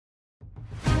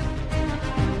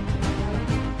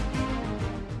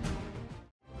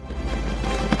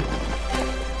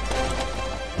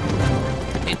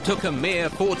It took a mere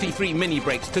 43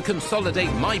 mini-breaks to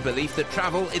consolidate my belief that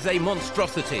travel is a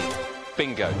monstrosity.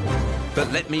 Bingo.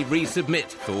 But let me resubmit,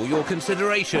 for your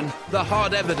consideration, the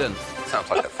hard evidence. Sounds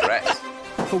like a threat.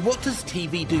 For what does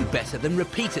TV do better than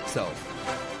repeat itself?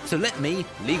 So let me,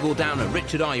 legal downer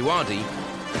Richard Ayoade,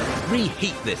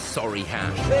 reheat this sorry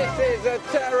hash. This is a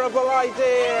terrible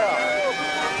idea!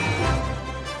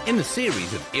 In a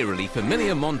series of eerily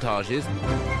familiar montages,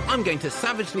 I'm going to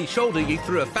savagely shoulder you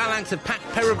through a phalanx of packed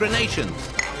peregrinations.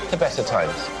 To better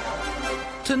times.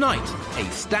 Tonight, a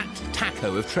stacked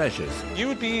taco of treasures. You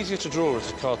would be easier to draw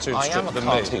as a cartoon I strip am a than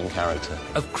cartoon me. character.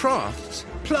 Of crafts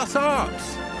plus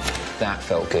arts, That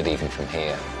felt good even from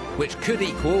here. which could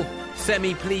equal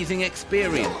semi-pleasing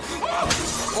experience.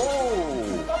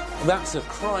 Oh, that's a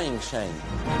crying shame.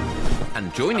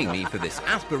 And joining me for this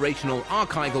aspirational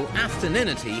archival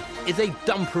astoninity is a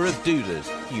dumper of dooders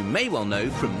you may well know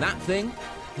from that thing,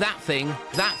 that thing,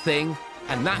 that thing,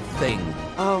 and that thing.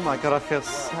 Oh my God, I feel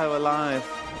so alive.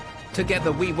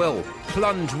 Together we will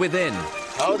plunge within,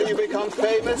 How do you become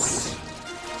famous?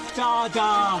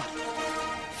 Dada!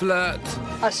 flirt,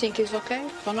 I think it's okay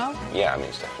for now. Yeah, I mean,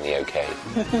 it's definitely okay.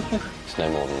 It's no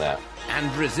more than that.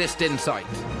 and resist insight.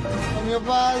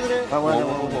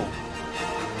 Whoa.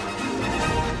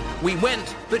 We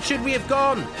went, but should we have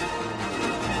gone?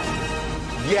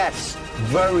 Yes,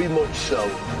 very much so.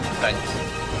 Thanks.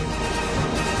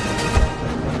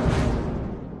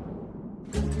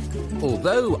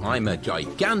 Although I'm a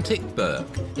gigantic Burke,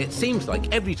 it seems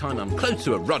like every time I'm close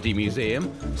to a ruddy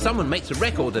museum, someone makes a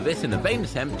record of it in a vain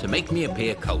attempt to make me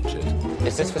appear cultured.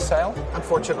 Is this for sale?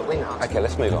 Unfortunately not. Okay,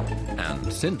 let's move on.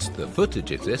 And since the footage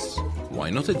exists,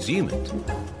 why not exhume it?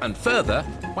 And further,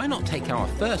 why not take our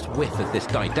first whiff of this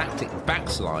didactic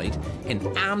backslide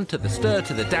in Am to the stir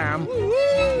to the dam,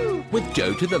 with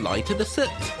Joe to the lie to the soot.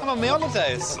 I'm on my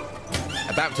holidays.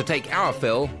 About to take our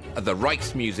fill at the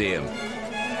Rijksmuseum.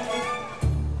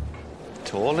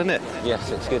 Tall, isn't it? Yes,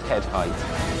 it's good head height.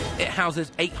 It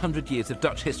houses 800 years of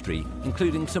Dutch history,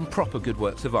 including some proper good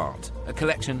works of art, a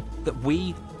collection that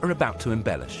we are about to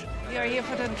embellish. You're here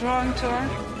for the drawing tour?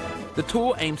 The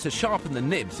tour aims to sharpen the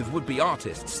nibs of would-be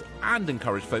artists and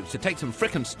encourage folks to take some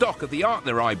frickin' stock of the art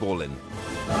they're eyeballing.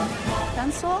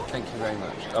 Pencil? Thank you very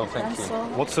much. Oh, thank you. Pencil.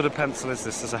 What sort of pencil is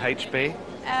this? Is a HB?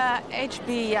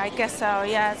 HB, I guess so,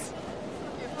 yes.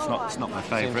 It's not my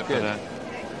favourite, Seems good.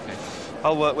 but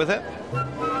I'll work with it.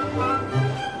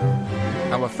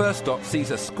 Our first stop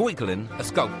sees us squiggling a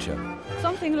sculpture,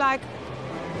 Something like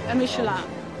a Michelin.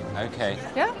 Okay.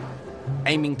 Yeah?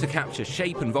 aiming to capture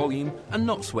shape and volume and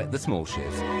not sweat the small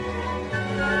shiz.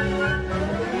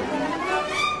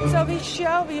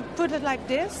 So we put it like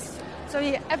this. So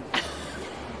you...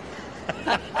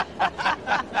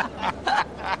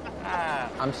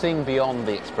 I'm seeing beyond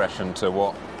the expression to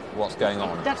what's going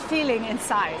on. that feeling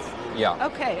inside. Yeah.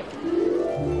 Okay.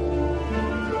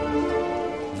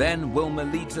 Then Wilma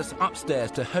leads us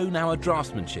upstairs to hone our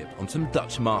draftsmanship on some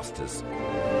Dutch masters.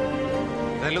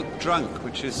 They look drunk,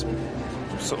 which is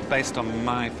sort of based on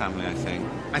my family, I think.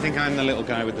 I think I'm the little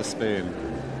guy with the spoon.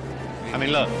 I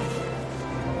mean, look.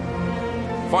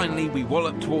 Finally, we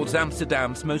wallop towards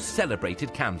Amsterdam's most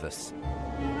celebrated canvas.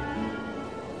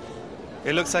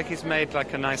 It looks like he's made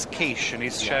like a nice quiche and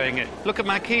he's showing it. Look at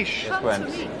my quiche. Yes, Gwen.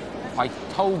 I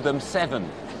told them 7.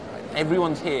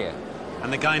 Everyone's here.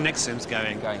 And the guy next to him's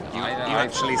going, you I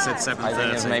actually said I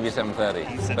think it's 7:30. maybe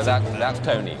 7:30. But that's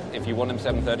Tony. If you want him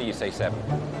 7:30, you say 7.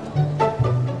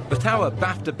 But our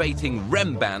BAFTA-baiting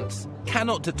Rembrandts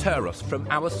cannot deter us from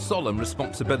our solemn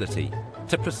responsibility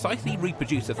to precisely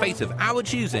reproduce a face of our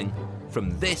choosing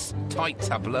from this tight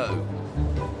tableau.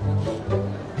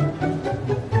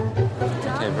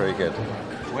 Okay, very good.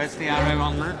 Where's the arrow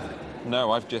on that?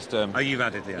 No, I've just... Oh, you've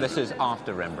added the arrow. This is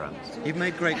after Rembrandt. You've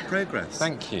made great progress.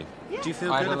 Thank you. Do you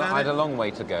feel I good had about a it? long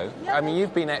way to go. I mean,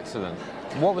 you've been excellent.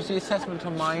 What was the assessment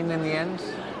on mine in the end?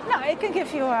 No, I can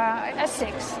give you a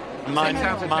 6. Mine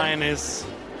is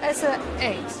It's a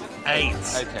 8. 8.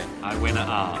 Okay. I win at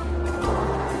art.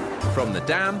 From the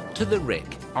Dam to the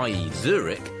Rick, i.e.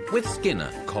 Zurich, with Skinner,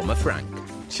 Frank.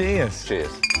 Cheers.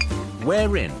 Cheers.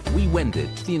 Wherein we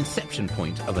wended to the inception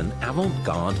point of an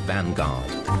avant-garde vanguard.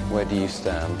 Where do you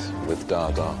stand with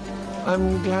Dada?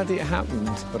 I'm glad it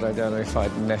happened, but I don't know if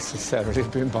I'd necessarily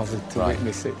been bothered to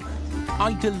witness it.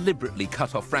 I deliberately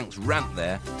cut off Frank's rant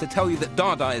there to tell you that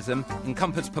Dadaism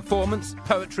encompassed performance,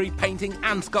 poetry, painting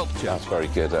and sculpture. That's very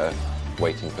good,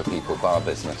 waiting for people bar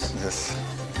business. Yes.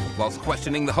 Whilst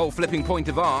questioning the whole flipping point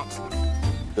of art,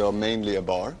 You're mainly a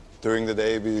bar. During the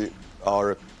day, we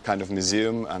are a kind of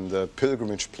museum and a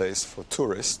pilgrimage place for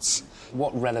tourists.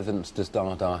 What relevance does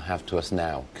Dada have to us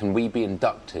now? Can we be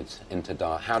inducted into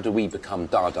Dada? How do we become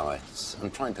Dadaists?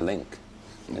 I'm trying to link.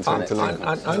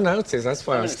 I noticed, that's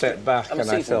why I stepped back and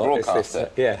I thought,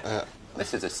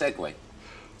 this is a segue.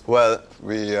 Well,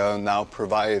 we now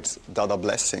provide Dada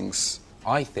blessings.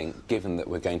 I think, given that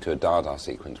we're going to a Dada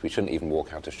sequence, we shouldn't even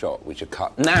walk out a shot. We should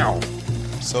cut now.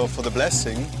 So for the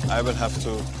blessing, I will have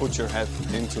to put your head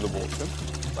into the water.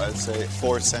 I'll say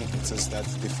 4 sentences that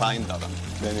define Dada.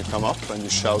 Then you come up and you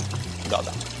shout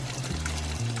Dada.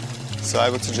 So I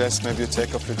would suggest maybe you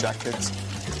take off your jacket.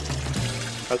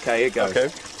 Okay, here goes. Okay.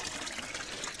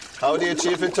 How do you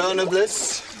achieve eternal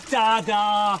bliss?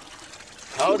 Dada.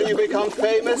 How do you become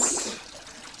famous?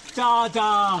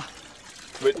 Dada.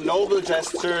 With noble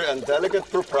gesture and delicate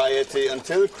propriety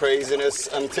until craziness,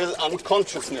 until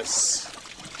unconsciousness.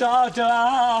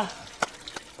 Dada.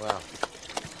 Wow.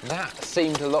 That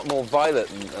seemed a lot more violent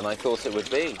than I thought it would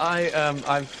be.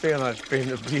 I feel I've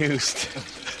been abused.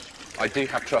 I do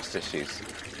have trust issues.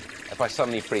 If I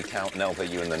suddenly freak out and elbow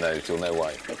you in the nose, you'll know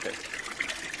why. Okay.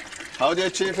 How do you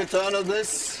achieve eternal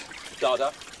bliss?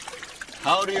 Dada.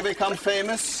 How do you become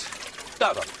famous?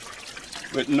 Dada.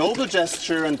 With noble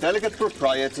gesture and delicate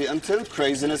propriety until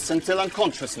craziness, until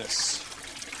unconsciousness.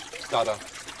 Dada.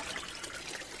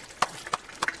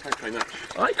 Thank you very much.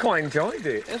 I quite enjoyed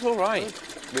it. It's all right.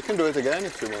 We can do it again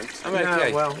if you want. I'm okay.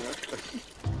 Yeah, well...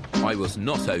 I was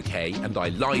not okay, and I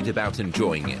lied about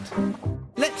enjoying it.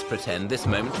 Let's pretend this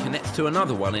moment connects to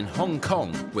another one in Hong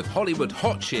Kong with Hollywood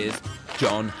hotshiz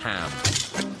John Hamm.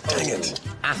 Dang it.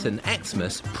 At an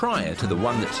Xmas prior to the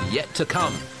one that's yet to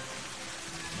come.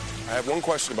 I have one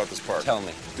question about this park. Tell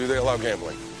me. Do they allow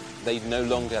gambling? They no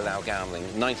longer allow gambling.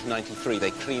 In 1993,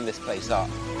 they cleaned this place up.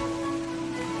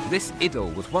 This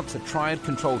idyll was once a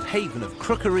triad-controlled haven of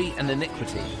crookery and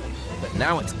iniquity, but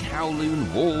now it's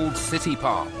Kowloon Walled City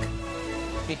Park.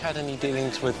 Have you had any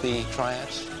dealings with the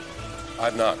triads?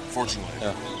 I've not, fortunately.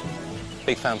 No.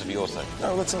 Big fans of yours, though.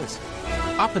 Oh, that's nice.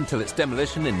 Up until its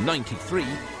demolition in '93,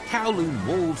 Kowloon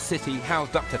Walled City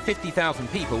housed up to 50,000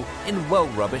 people in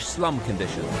well-rubbish slum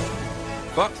conditions.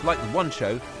 But, like the One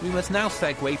Show, we must now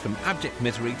segue from abject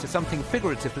misery to something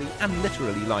figuratively and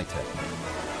literally lighter.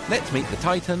 Let's meet the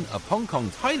titan of Hong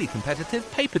Kong's highly competitive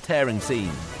paper-tearing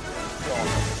scene.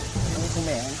 Uncle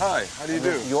Man. Hi, how do you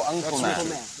do? Your Uncle Man. Uncle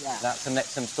Man, yeah. That's the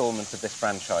next installment of this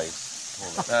franchise.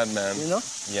 Bad Man. You know?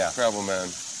 Yeah. Travel Man.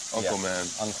 Uncle Man.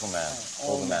 Uncle Man.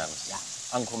 All the mans.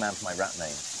 Yeah. Uncle Man's my rap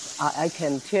name. I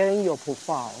can tell your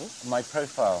profile. My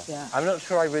profile? Yeah. I'm not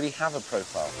sure I really have a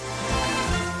profile.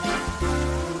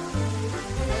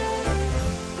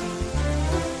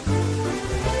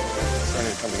 It's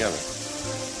starting to come together.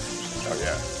 Oh,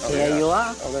 yeah. Oh, There yeah. you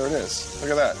are. Oh, there it is.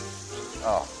 Look at that.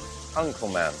 Oh, Uncle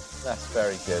Man. That's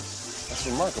very good. That's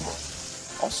remarkable.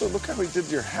 Also, look how he did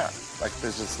your hat. Like,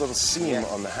 there's this little seam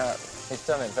on the hat. He's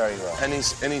done it very well. And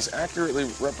he's accurately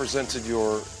represented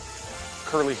your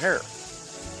curly hair.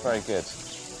 Very good.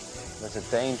 There's a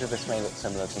danger this may look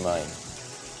similar to mine.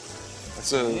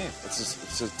 It's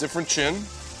a different chin.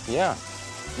 Yeah.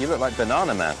 You look like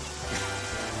Banana Man.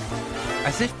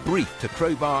 As if briefed to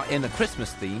crowbar in a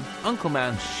Christmas theme, Uncle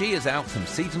Man shears out some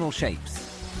seasonal shapes.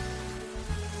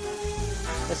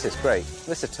 This is great.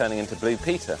 This is turning into Blue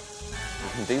Peter. You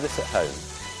can do this at home.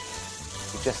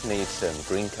 You just need some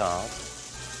green card,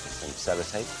 some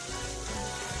sellotape,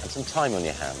 and some time on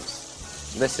your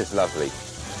hands. This is lovely.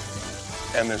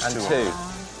 And there's And two. two.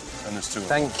 And there's two.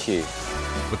 Thank you.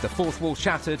 With the fourth wall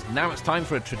shattered, now it's time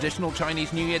for a traditional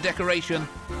Chinese New Year decoration.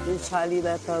 In Chinese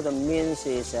letter, the means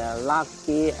is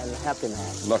lucky and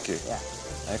happiness. Lucky. Yeah.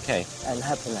 Okay. And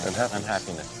happiness. And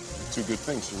happiness. Two good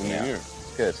things for the new year.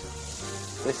 Good.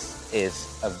 This is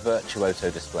a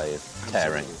virtuoso display of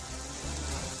tearing.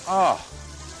 Ah,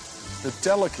 the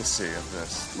delicacy of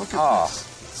this. Look at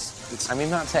this. It's I mean,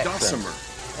 that's excellent. gossamer.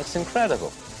 It's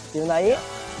incredible. You like it?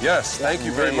 Yes, thank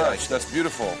you very really much. like it. That's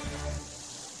beautiful.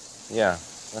 Yeah,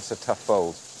 that's a tough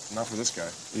fold. Not for this guy.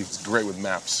 He's great with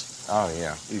maps. Oh,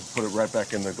 yeah. You put it right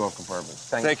back in the glove compartment.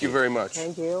 Thank you very much.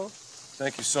 Thank you.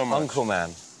 Thank you so much. Uncle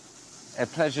Man, a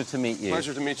pleasure to meet you.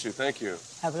 Pleasure to meet you. Thank you.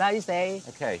 Have a nice day.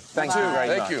 Okay, thank you Bye. very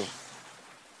Thank much. you.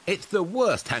 It's the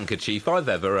worst handkerchief I've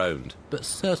ever owned, but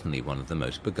certainly one of the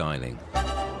most beguiling.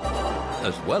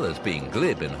 As well as being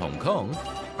glib in Hong Kong,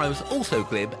 I was also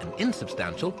glib and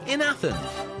insubstantial in Athens.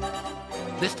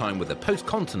 This time with a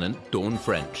post-continent Dawn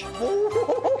French.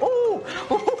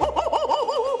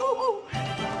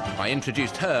 I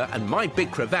introduced her and my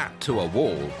big cravat to a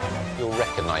wall. You'll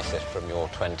recognise this from your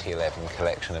 2011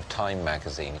 collection of Time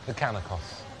magazine. The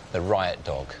Kanakos, the riot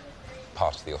dog.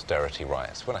 part of the austerity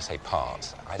riots. When I say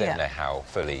part, I don't know how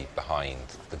fully behind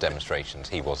the demonstrations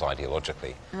he was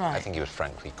ideologically. Right. I think he was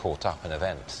frankly caught up in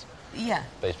events. Yeah.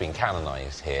 But he's been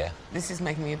canonised here. This is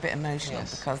making me a bit emotional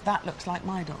because that looks like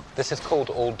my dog. This is called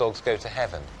All Dogs Go to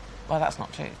Heaven. Well, that's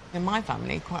not true. In my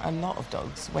family, quite a lot of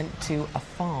dogs went to a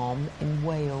farm in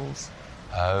Wales.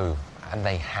 Oh, and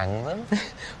they hang them?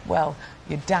 Well,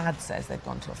 your dad says they've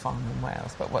gone to a farm in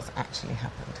Wales, but what's actually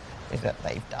happened is that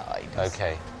they've died.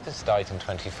 OK. This died in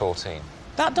 2014.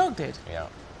 That dog did? Yeah.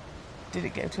 Did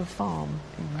it go to a farm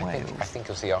in Wales? I think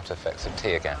it was the artefacts of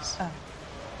tear gas. Oh.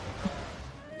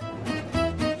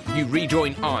 You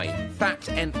rejoin I,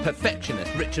 fact-end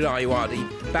perfectionist Richard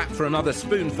Ayoade, back for another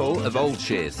spoonful of old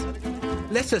shiz.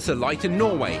 Let us alight in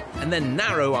Norway and then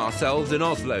narrow ourselves in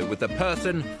Oslo with the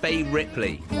person Faye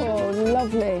Ripley. Oh,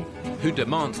 lovely. Who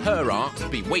demands her art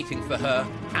be waiting for her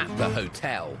at the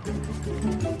hotel.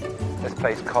 This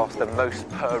place cost the most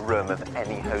per room of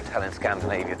any hotel in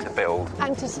Scandinavia to build.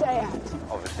 And to stay at.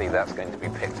 Obviously, that's going to be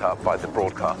picked up by the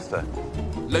broadcaster.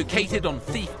 Located on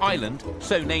Thief Island,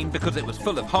 so named because it was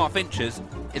full of half-inches,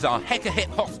 is our hecka-hip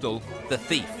hostel, The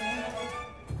Thief.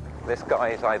 This guy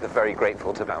is either very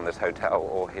grateful to found this hotel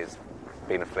or he's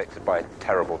been afflicted by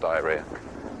terrible diarrhea.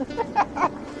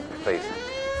 Please.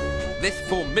 This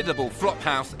formidable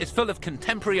flophouse is full of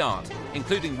contemporary art,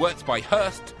 including works by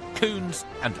Hirst, Koons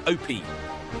and Opie.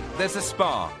 There's a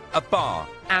spa, a bar,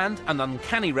 and an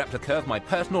uncanny replica of my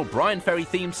personal Brian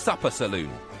Ferry-themed supper saloon.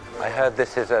 I heard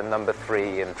this is a number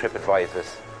 3 in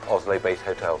TripAdvisor's Oslo-based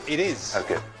hotels. It is. Oh,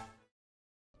 good.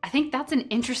 I think that's an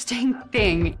interesting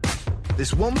thing.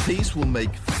 This one piece will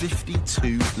make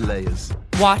 52 layers.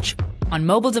 Watch on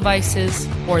mobile devices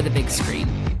or the big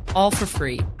screen. All for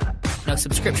free. No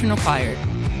subscription required.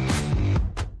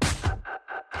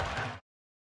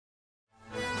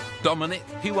 Dominic,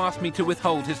 who asked me to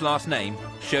withhold his last name,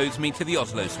 shows me to the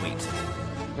Oslo suite.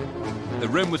 The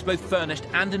room was both furnished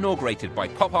and inaugurated by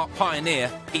pop art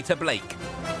pioneer Peter Blake.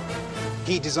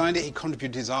 He designed it, he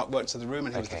contributed his artwork to the room,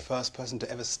 and he was the first person to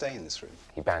ever stay in this room.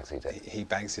 He Bagsy'd it? He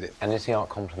Bagsy'd it. And is the art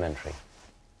complimentary?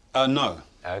 No.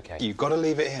 OK. You've got to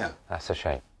leave it here. That's a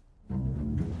shame.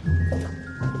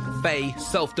 Faye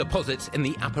self-deposits in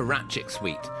the Apparatchik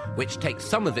suite, which takes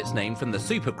some of its name from the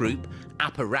supergroup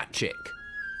Apparatchik.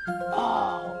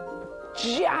 Oh,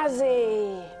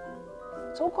 jazzy.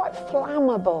 It's all quite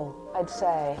flammable, I'd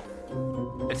say.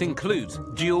 It includes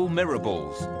dual mirror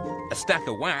balls, a stack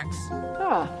of wax...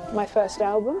 Ah, my first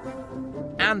album.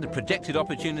 ...and a projected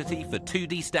opportunity for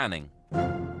 2D standing.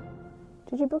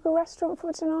 Did you book a restaurant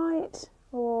for tonight?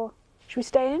 Or should we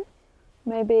stay in?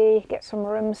 Maybe get some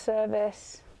room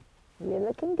service? You're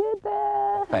looking good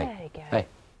there. Hey. There you go. Hey.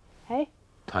 Hey?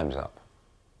 Time's up.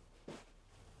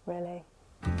 Really?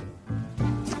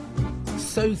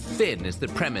 So thin is the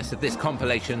premise of this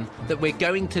compilation that we're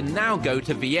going to now go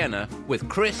to Vienna with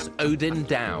Chris Odin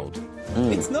Dowd.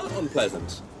 It's not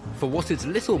unpleasant. For what is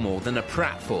little more than a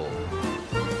pratfall.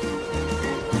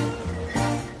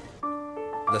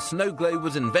 The snow globe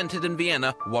was invented in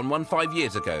Vienna 115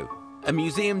 years ago. A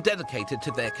museum dedicated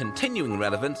to their continuing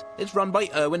relevance is run by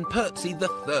Erwin Pertzy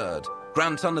III,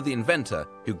 grandson of the inventor,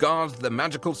 who guards the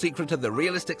magical secret of the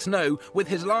realistic snow with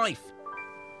his life.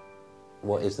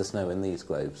 What is the snow in these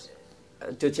globes?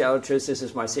 To tell the truth, this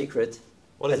is my secret.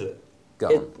 What is it? Go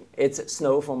on. It's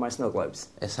snow from my snow globes.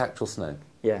 It's actual snow?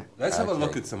 Yeah. Let's have a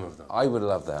look at some of them. I would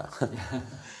love that.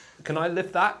 Can I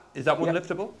lift that? Is that one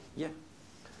liftable? Yeah.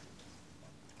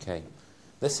 Okay.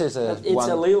 This is a It's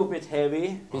a little bit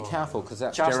heavy. Be careful, because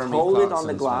that's Just Jeremy hold Clarkson's it on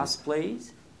the glass, one.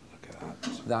 please. Look at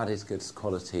that. That is good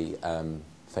quality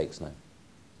fake snow.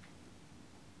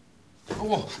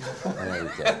 Oh. There you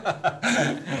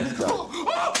go.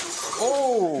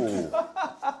 Oh!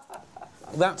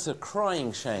 That's a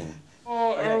crying shame.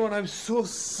 Oh, Erwin, I'm so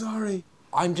sorry.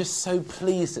 I'm just so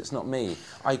pleased it's not me.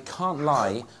 I can't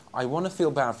lie. I want to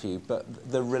feel bad for you,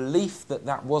 but the relief that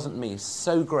that wasn't me is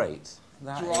so great.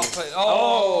 That Drop is... it.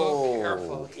 Oh,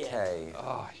 careful. Okay.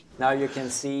 Oh. Now you can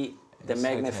see the It's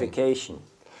magnification.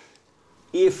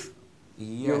 If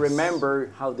you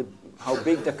remember how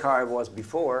big the car was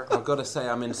before. I've got to say,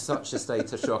 I'm in such a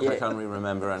state of shock, I can't really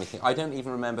remember anything. I don't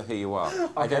even remember who you are.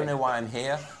 I don't know why I'm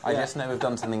here. I just know we've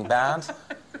done something bad,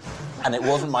 and it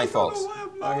wasn't my fault.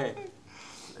 Okay.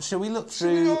 Shall we look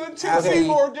through...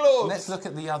 more gloves? Let's look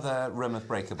at the other room of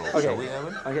breakables, Okay. shall we,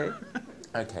 Owen? Okay.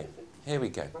 Okay, here we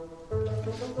go.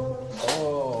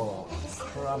 Oh,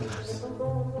 crumbs.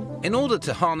 In order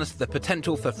to harness the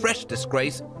potential for fresh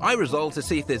disgrace, I resolved to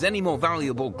see if there's any more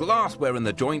valuable glassware in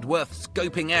the joint worth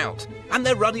scoping out. And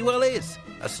there ruddy well is.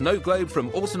 A snow globe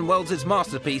from Orson Welles'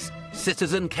 masterpiece,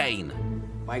 Citizen Kane.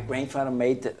 My grandfather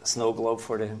made the snow globe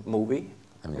for the movie.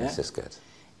 I mean, this is good.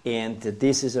 And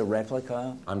this is a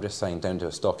replica. I'm just saying, don't do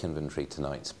a stock inventory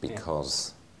tonight,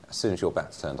 because as soon as your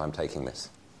back's turned, I'm taking this.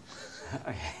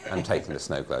 I'm taking the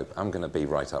snow globe. I'm going to be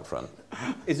right up front.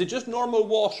 Is it just normal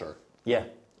water? Yeah,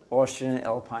 Austrian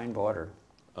alpine water.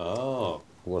 Oh.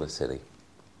 What a city.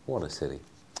 What a city.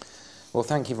 Well,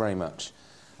 thank you very much.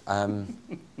 Do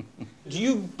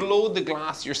you blow the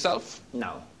glass yourself?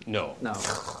 No. No. No.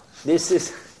 This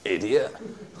is... Idiot.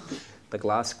 The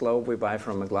glass globe we buy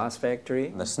from a glass factory.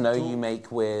 The snow you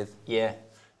make with... Yeah.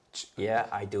 Yeah,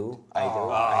 I do. I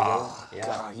do. Yeah.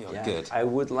 God, you're good. I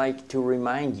would like to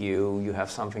remind you, you have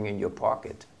something in your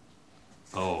pocket.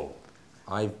 Oh.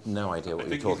 I've no idea what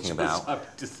you're talking about. Happy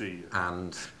to see you.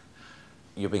 And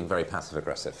you're being very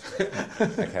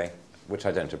passive-aggressive, okay, which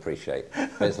I don't appreciate.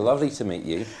 But it's lovely to meet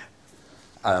you.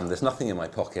 There's nothing in my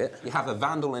pocket. You have a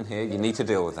vandal in here, you need to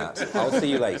deal with that. I'll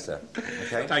see you later,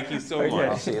 okay? Thank you so much.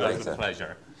 I'll see you later. It was a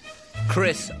pleasure.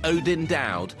 Chris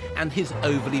owned-endowed and his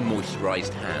overly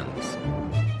moisturised hands.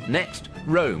 Next,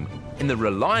 Rome, in the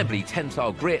reliably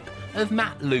tensile grip of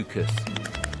Matt Lucas,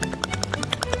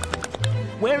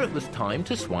 where it was time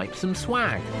to swipe some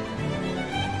swag.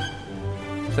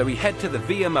 So we head to the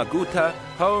Via Maguta,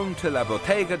 home to La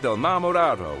Bottega del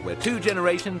Marmoraro, where 2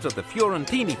 generations of the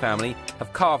Fiorentini family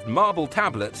have carved marble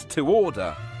tablets to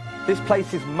order. This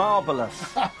place is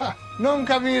marvellous. Non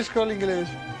capisco l'inglese.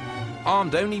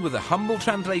 Armed only with a humble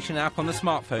translation app on the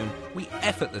smartphone, we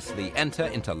effortlessly enter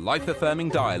into life-affirming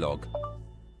dialogue.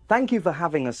 Thank you for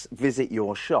having us visit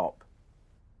your shop.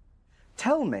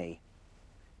 Tell me,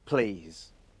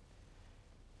 please,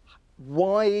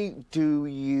 why do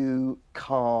you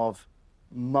carve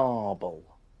marble?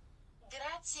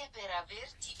 Grazie per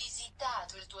averti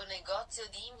visitato il tuo negozio.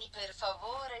 Dimmi per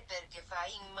favore perché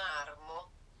fai in marmo.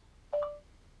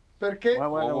 Perché?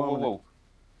 Whoa.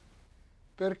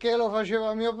 Perché lo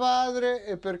faceva mio padre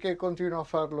e perché continuo a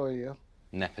farlo io.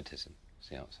 Nepotism is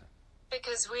the answer.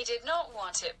 Because we did not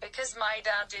want it, because my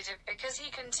dad did it, because he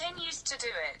continues to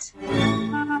do it.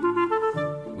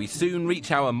 We soon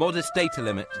reach our modest data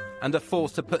limit and are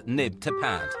forced to put nib to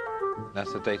pad.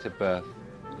 That's the date of birth.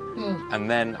 And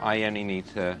then I only need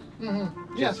to...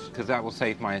 Yes. Because that will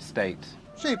save my estate.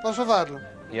 Sì, posso farlo.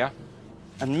 Yeah?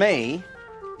 And me?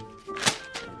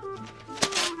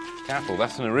 Careful,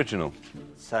 that's an original.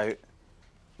 So,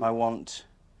 I want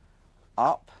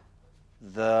up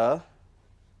the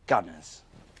Gunners,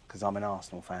 because I'm an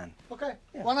Arsenal fan. Okay,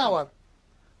 1 hour.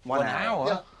 1 hour?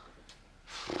 Yeah.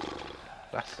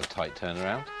 That's a tight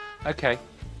turnaround. Okay.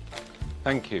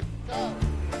 Thank you.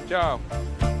 Ciao.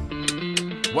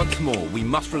 Once more, we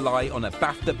must rely on a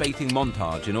BAFTA-baiting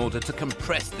montage in order to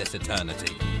compress this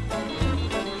eternity.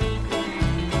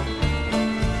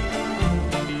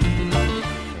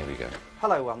 Here we go.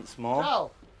 Hello once more.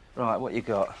 Ciao. Right, what you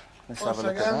got? Let's have a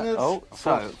look at Gunners. that. Oh,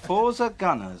 so, Forza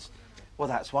Gunners. Well,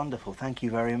 that's wonderful. Thank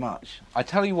you very much. I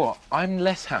tell you what, I'm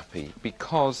less happy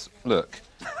because, look,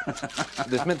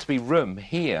 there's meant to be room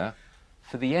here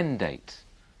for the end date.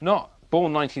 Not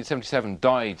born 1977,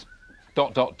 died ...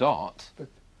 On the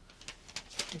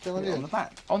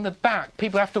back? On the back,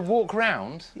 people have to walk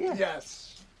round. Yeah.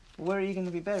 Yes. Where are you going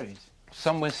to be buried?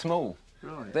 Somewhere small.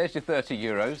 Right. There's your 30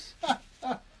 euros.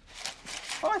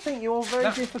 I think you're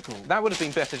very difficult. That would have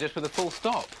been better just with a full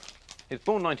stop. He was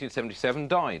born 1977,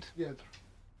 died. Dietro.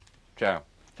 Ciao.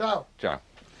 Ciao. Ciao.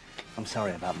 I'm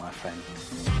sorry about my friend.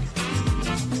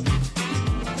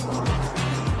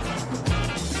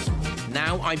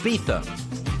 Now Ibiza.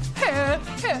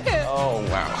 Oh,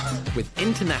 wow. With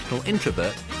international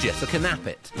introvert Jessica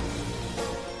Knappett.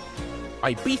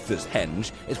 Ibiza's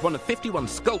henge is one of 51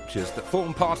 sculptures that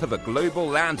form part of a global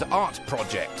land art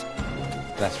project.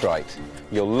 That's right.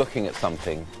 You're looking at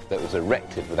something that was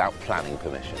erected without planning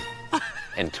permission.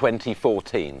 In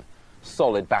 2014,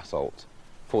 solid basalt,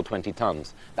 420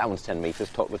 tons. That one's 10 metres,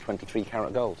 topped with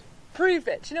 23-carat gold. Prove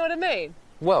it, do you know what I mean?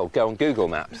 Well, go on Google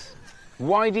Maps.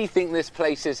 Why do you think this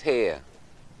place is here?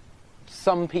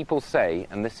 Some people say,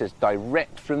 and this is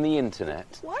direct from the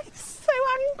internet... Why so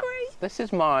angry? This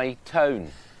is my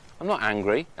tone. I'm not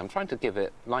angry. I'm trying to give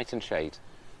it light and shade.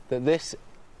 That this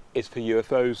is for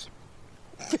UFOs.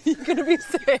 You're going to be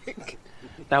sick.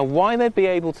 Now, why they'd be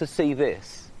able to see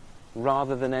this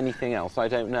rather than anything else, I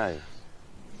don't know.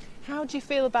 How do you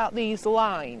feel about these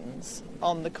lines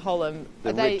on the column?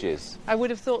 The ridges. I would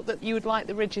have thought that you would like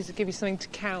the ridges to give you something to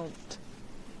count,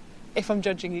 if I'm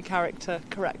judging your character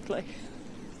correctly.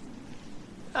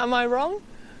 Am I wrong?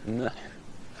 No.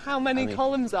 How many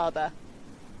columns are there?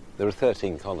 There are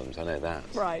 13 columns, I know that.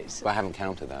 Right. But I haven't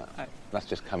counted that. Oh. That's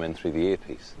just come in through the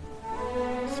earpiece.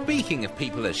 Speaking of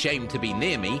people ashamed to be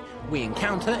near me, we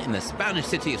encounter in the Spanish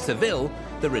city of Seville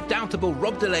the redoubtable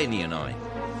Rob Delaney and I.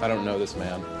 I don't know this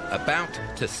man. About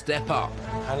to step up.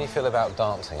 How do you feel about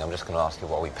dancing? I'm just going to ask you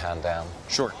while we pan down.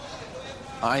 Sure.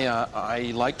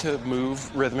 I like to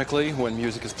move rhythmically when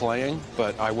music is playing,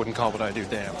 but I wouldn't call what I do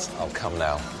dance. Oh, come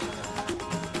now.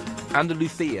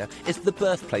 Andalusia is the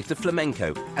birthplace of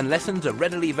flamenco, and lessons are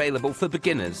readily available for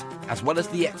beginners, as well as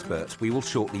the experts we will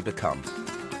shortly become.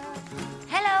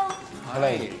 Hello.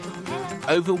 Hello.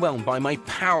 Overwhelmed by my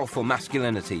powerful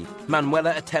masculinity,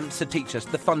 Manuela attempts to teach us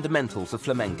the fundamentals of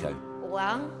flamenco.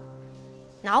 1.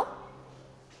 Now?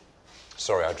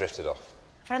 Sorry, I drifted off.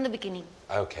 From the beginning.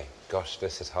 Okay. Gosh,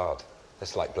 this is hard.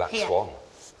 This is like Black Here. Swan.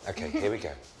 Okay, here we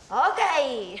go.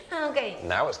 Okay. Okay.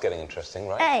 Now it's getting interesting,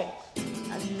 right? Hey.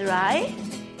 Right.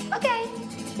 Okay.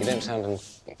 You don't sound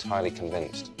entirely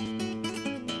convinced.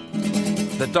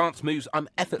 The dance moves I'm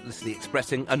effortlessly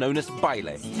expressing are known as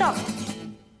baile. Stop.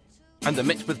 And are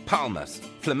mixed with palmas,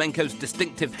 flamenco's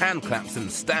distinctive hand claps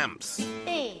and stamps.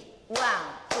 3. 1,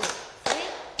 2, 3.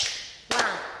 1,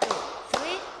 2,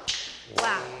 3.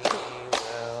 1, 2.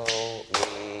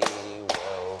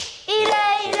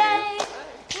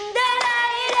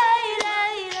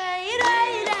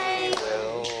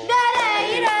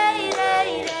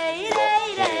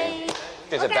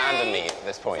 Just abandon me at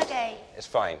this point. It's okay. It's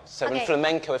fine. So Okay. in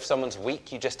flamenco, if someone's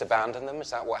weak, you just abandon them? Is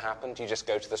that what happened? You just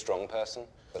go to the strong person?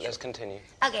 But let's continue.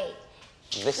 Okay.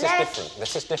 This is Let's different.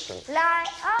 This is different. Fly.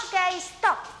 Okay,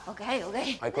 stop. Okay,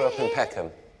 okay. I grew up in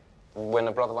Peckham. When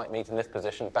a brother like me's in this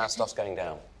position, bad stuff's going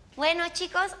down. Bueno,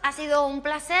 chicos, ha sido un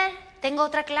placer. Tengo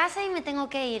otra clase y me tengo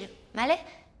que ir. ¿Vale?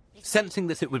 Sensing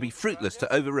that it would be fruitless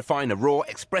to over-refine a raw,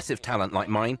 expressive talent like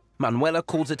mine, Manuela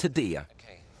calls it a dia.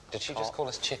 Did she just call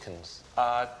us chickens?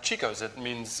 Chicos, it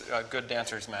means good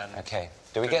dancers, man. Okay.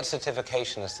 Do we get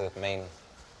certification as the main...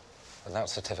 Without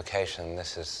certification,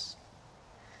 this is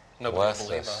Nobody will worthless.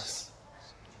 believe us.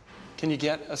 Can you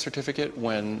get a certificate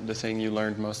when the thing you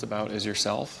learned most about is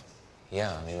yourself?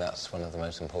 Yeah, I mean, that's one of the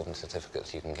most important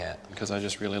certificates you can get. Because I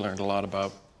just really learned a lot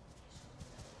about...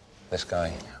 this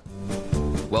guy.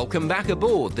 Welcome back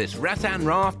aboard this rattan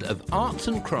raft of arts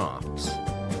and crafts.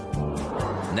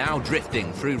 Now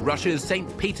drifting through Russia's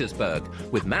St. Petersburg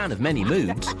with man of many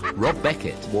moods, Rob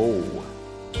Beckett. Whoa.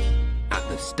 At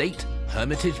the State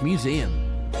Hermitage Museum.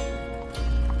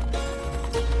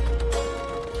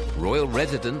 Royal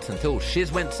resident until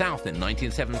shiz went south in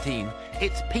 1917,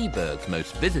 it's Petersburg's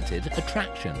most visited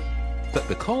attraction. But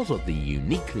because of the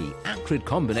uniquely acrid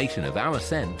combination of our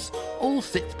scents, all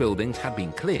 6 buildings had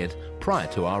been cleared prior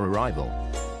to our arrival.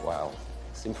 Wow.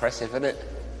 It's impressive, isn't it?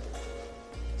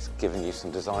 It's given you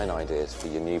some design ideas for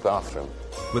your new bathroom.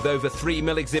 With over 3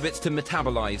 mil exhibits to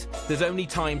metabolise, there's only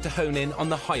time to hone in on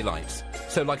the highlights.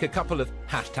 So like a couple of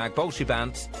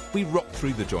 #Bolshevants, we rock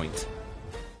through the joint.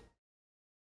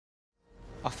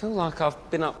 I feel like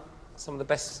I've been up some of the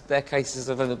best staircases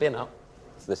I've ever been up.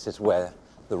 This is where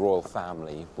the royal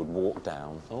family would walk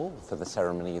down for the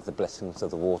ceremony of the blessings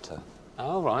of the water.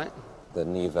 Oh, right. The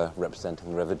Neva representing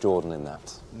the River Jordan in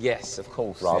that. Yes, of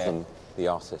course. Rather yeah. than the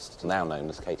artist, now known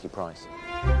as Katie Price.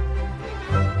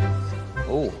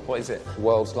 Oh, what is it?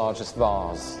 World's largest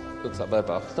vase. Looks like bird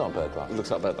bath. It's not a bird bath. It looks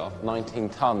like bird bath. 19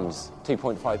 tons,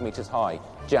 2.5 metres high.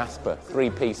 Jasper, 3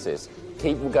 pieces.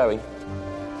 Keep them going.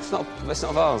 It's not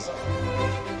a vase.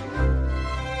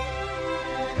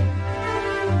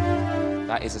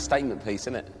 That is a statement piece,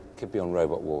 isn't it? Could be on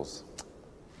Robot Wars.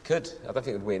 Could. I don't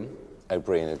think it would win.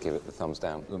 O'Brien would give it the thumbs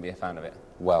down. Wouldn't be a fan of it.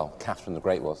 Well, Catherine the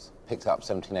Great was. Picked it up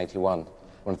 1781.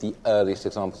 One of the earliest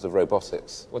examples of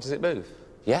robotics. What, does it move?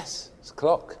 Yes, it's a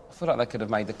clock. I feel like they could have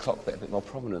made the clock bit a bit more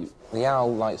prominent. The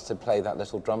owl likes to play that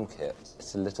little drum kit.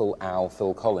 It's a little owl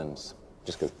Phil Collins.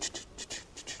 Just go...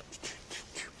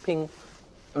 ping.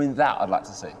 I mean, that I'd like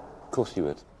to see. Of course you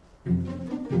would.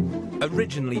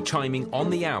 Originally chiming on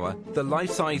the hour, the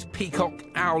life-size peacock,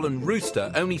 owl and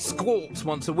rooster only squawks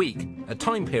once a week, a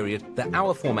time period that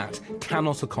our format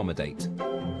cannot accommodate.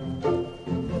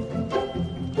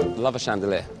 Love a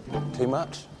chandelier. Too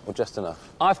much or just enough?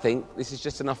 I think this is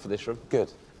just enough for this room.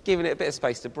 Good. Giving it a bit of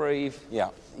space to breathe. Yeah.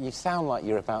 You sound like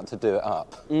you're about to do it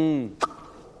up.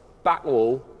 Back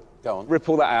wall. Go on. Rip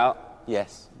all that out.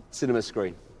 Yes. Cinema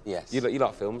screen. Yes. You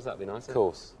like films, that'd be nice. Of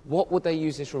course. What would they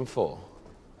use this room for?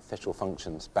 Official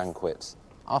functions, banquets.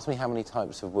 Ask me how many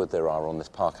types of wood there are on this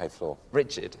parquet floor.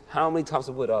 Richard, how many types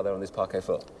of wood are there on this parquet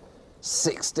floor?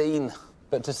 16.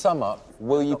 But to sum up,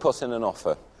 will you put in an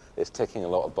offer? It's ticking a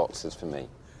lot of boxes for me.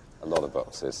 A lot of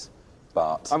boxes.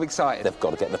 But I'm excited. They've got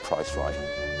to get the price right.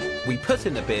 We put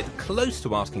in a bid close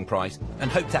to asking price and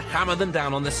hope to hammer them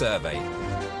down on the survey.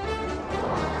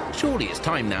 Surely it's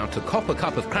time now to cop a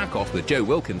cup of Krakow with Joe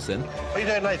Wilkinson, What are you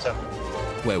doing later?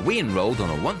 where we enrolled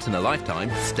on a once-in-a-lifetime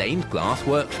stained glass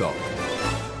workshop.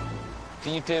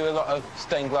 Do you do a lot of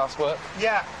stained glass work?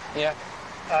 Yeah. Yeah.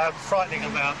 Frightening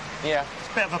amount. Yeah.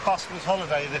 It's a bit of a busman's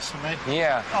holiday, this, for me.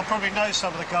 Yeah. I'll probably know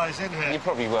some of the guys in here. You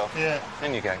probably will. Yeah.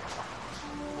 In you go.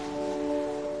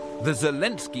 The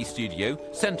Zelensky Studio,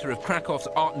 centre of Krakow's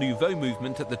Art Nouveau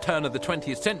movement at the turn of the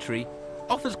 20th century,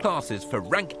 offers classes for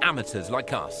rank amateurs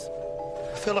like us.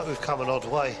 I feel like we've come an odd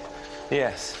way.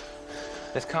 Yes.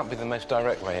 This can't be the most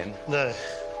direct way in. No.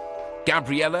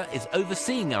 Gabriella is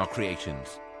overseeing our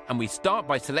creations, and we start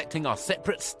by selecting our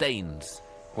separate stains.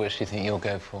 Which do you think you'll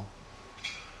go for?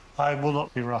 I will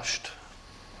not be rushed.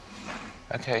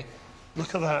 OK.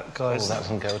 Look at that, guys. Oh, that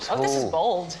doesn't go at all. Oh, this is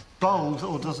bold. Bold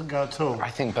or doesn't go at all? I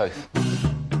think both.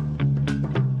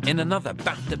 In another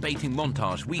BAFTA-baiting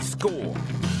montage, we score.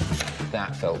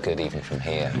 That felt good even from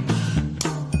here.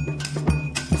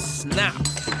 Snap.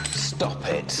 Stop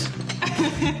it.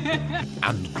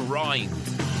 And grind.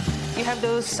 You have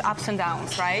those ups and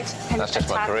downs, right? That's just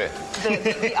my career.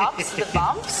 The ups, the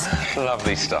bumps.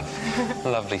 Lovely stuff.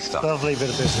 Lovely stuff. Lovely bit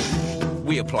of business.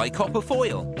 We apply copper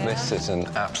foil. This is an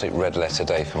absolute red letter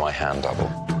day for my hand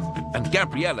double. And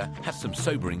Gabriella has some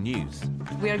sobering news.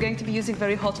 We are going to be using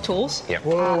very hot tools. Yep.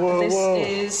 This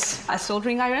is a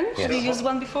soldering iron. Yes. Have you used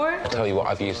one before? I'll tell you what,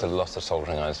 I've used a lot of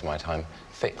soldering irons in my time,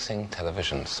 fixing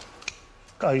televisions.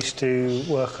 I used to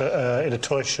work in a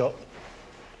toy shop,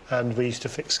 and we used to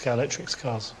fix Scalextric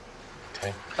cars.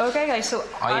 Okay. Okay, guys, so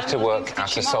I used to work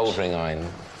at a soldering iron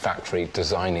factory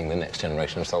designing the next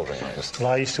generation of soldering irons.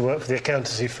 Well, I used to work for the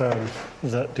accountancy firm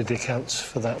that did the accounts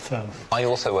for that firm. I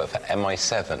also work for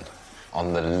MI7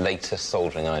 on the latest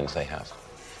soldering irons they have.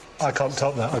 I can't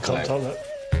top that, I can't top that.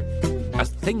 As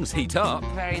things heat up,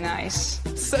 very nice.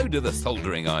 So do the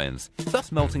soldering irons,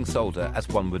 thus melting solder as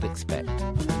one would expect.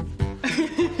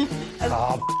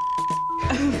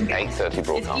 8:30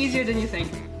 broadcast. It's easier than you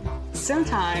think.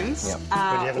 Sometimes... Yep.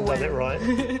 When you haven't done it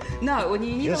right. No, when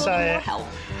you need a little more help.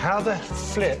 How the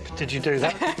flip did you do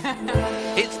that?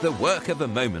 It's the work of a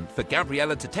moment for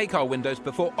Gabriella to take our windows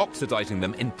before oxidising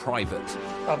them in private.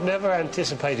 I've never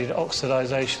anticipated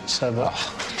oxidisation so much.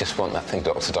 I just want that thing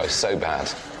to oxidise so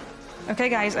bad. Okay,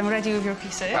 guys, I'm ready with your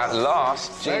pieces. At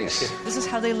last, jeez. This is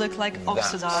how they look like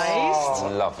oxidized.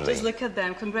 Oh, lovely. Just look at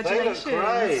them. Congratulations. They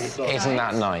look great. Isn't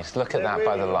that nice? Look at that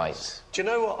by the light. Do you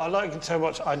know what? I like it so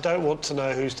much, I don't want to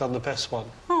know who's done the best one.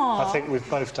 Aww. I think we've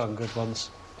both done good ones.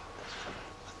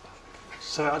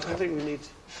 So I don't think we need...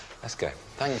 Let's go.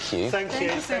 Thank you. Thank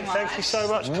you so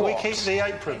much. Can we keep the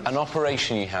apron? An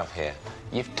operation you have here.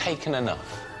 You've taken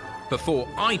enough. Before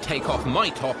I take off my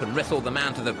top and wrestle the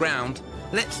man to the ground,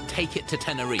 let's take it to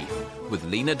Tenerife with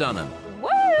Lena Dunham. Woo!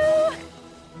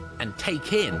 And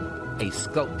take in a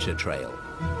sculpture trail.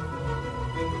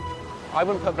 I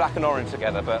wouldn't put black and orange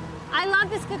together, but... I love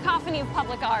this cacophony of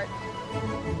public art.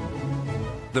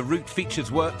 The route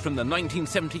features work from the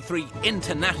 1973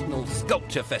 International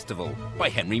Sculpture Festival by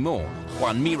Henry Moore,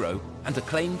 Juan Miro, and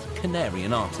acclaimed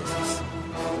Canarian artists.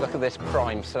 Look at this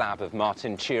prime slab of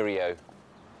Martin Cirio,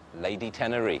 Lady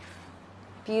Tenerife.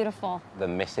 Beautiful. The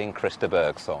missing Christa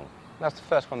Berg song. That's the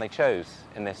first one they chose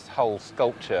in this whole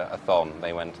sculpture-a-thon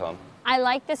they went on. I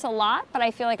like this a lot, but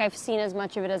I feel like I've seen as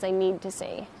much of it as I need to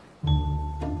see.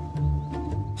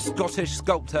 Scottish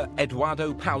sculptor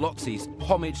Edoardo Paolozzi's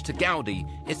homage to Gaudi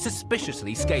is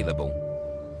suspiciously scalable.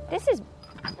 This is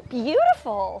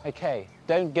beautiful. OK,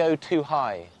 don't go too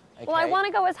high. Okay? Well, I want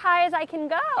to go as high as I can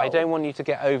go. I don't want you to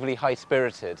get overly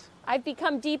high-spirited. I've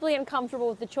become deeply uncomfortable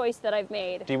with the choice that I've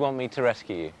made. Do you want me to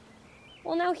rescue you?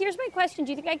 Well, now, here's my question.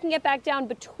 Do you think I can get back down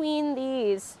between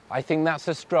these? I think that's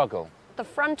a struggle. The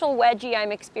frontal wedgie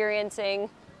I'm experiencing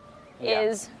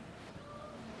is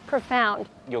profound.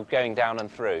 You're going down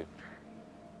and through.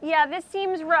 Yeah, this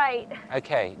seems right.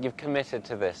 OK, you've committed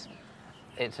to this.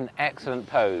 It's an excellent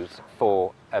pose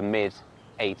for a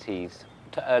mid-80s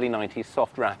to early 90s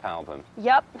soft rap album.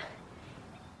 Yep.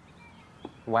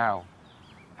 Wow.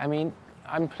 I mean,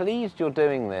 I'm pleased you're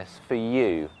doing this for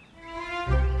you.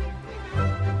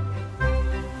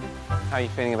 How are you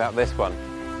feeling about this one?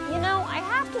 You know, I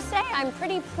have to say I'm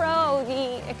pretty pro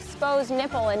the exposed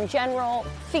nipple and general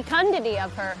fecundity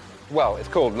of her. Well, it's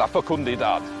called La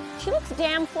Fecundidad. She looks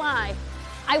damn fly.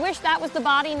 I wish that was the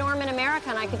body norm in America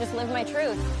and I could just live my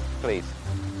truth. Please,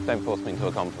 don't force me into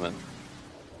a compliment.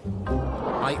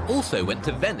 I also went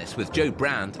to Venice with Joe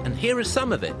Brand, and here is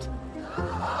some of it.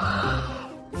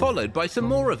 Followed by some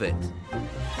more of it.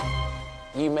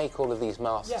 You make all of these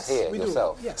masks Yes, we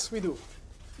yourself? do. Yes, we do.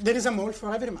 There is a mold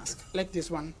for every mask, like this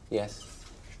one. Yes.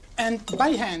 And by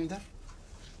hand,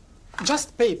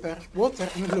 just paper, water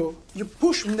and glue. You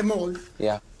push in the mold.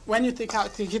 Yeah. When you take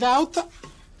it out,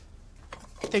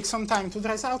 take some time to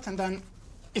dry out, and then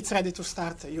it's ready to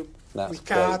start. We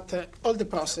cut all the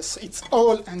process. It's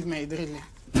all handmade, really.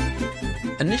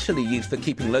 Initially used for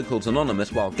keeping locals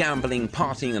anonymous while gambling,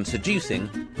 partying and seducing,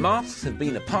 masks have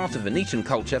been a part of Venetian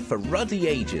culture for ruddy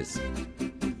ages.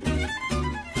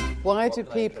 Why do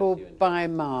people buy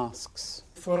masks?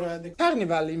 For the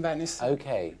carnival in Venice.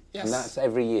 Okay. Yes. And that's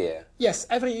every year? Yes,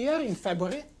 every year in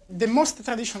February. The most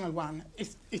traditional one,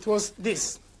 it was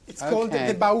this. It's called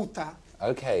the Bauta.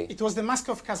 Okay. It was the mask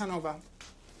of Casanova.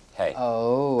 Hey.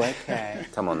 Oh, okay.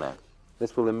 Come on now.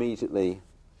 This will immediately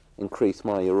increase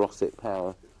my erotic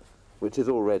power, which is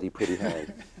already pretty high.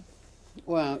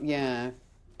 Well, yeah.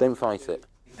 Don't fight it.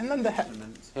 And then the head.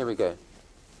 Here we go.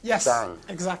 Yes, Bang.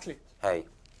 exactly. Hey, do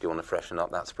you want to freshen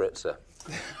up that spritzer?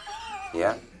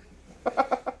 Yeah?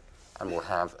 And we'll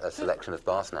have a selection of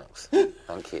bar snacks.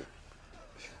 Thank you.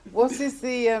 What is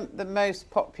the most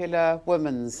popular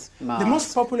woman's mask? The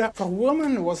most popular for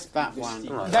women was that one.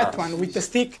 That one with the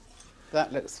stick.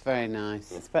 That looks very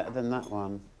nice. It's better than that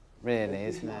one, really,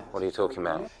 isn't it? What are you talking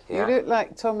about? You look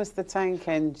like Thomas the Tank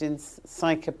Engine's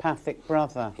psychopathic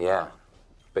brother. Yeah,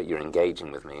 but you're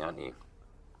engaging with me, aren't you?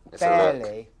 It's Barely.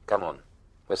 a look. Come on,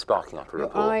 we're sparking up a Your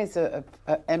rapport. eyes are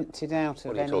emptied out of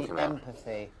What are you any talking about?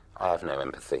 empathy. I have no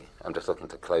empathy. I'm just looking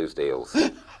to close deals.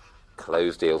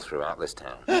 Close deals throughout this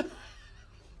town.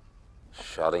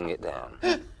 Shutting it down.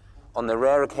 On the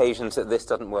rare occasions that this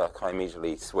doesn't work, I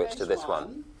immediately switch to this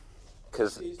one.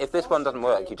 Because if this one doesn't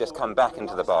work, you just come back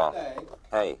into the bar.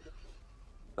 Hey,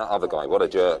 that other guy, what a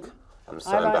jerk. I'm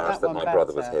so embarrassed that my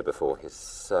brother was here before. He's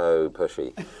so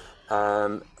pushy.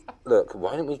 Look,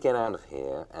 why don't we get out of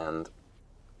here and...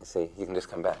 See, you can just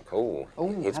come back. Oh,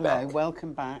 he's hello, back.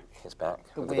 welcome back. He's back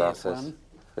The with the weird glasses. one.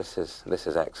 This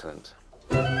is excellent.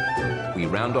 We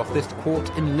round off this court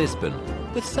in Lisbon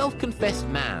with self-confessed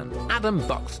man Adam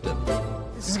Buxton.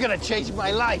 This is going to change my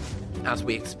life. As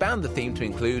we expand the theme to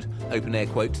include, open air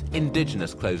quotes,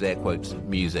 indigenous, close air quotes,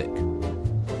 music.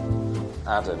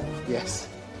 Adam. Yes.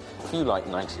 Do you like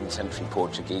 19th century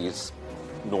Portuguese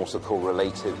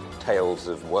nautical-related tales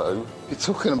of woe? You're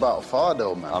talking about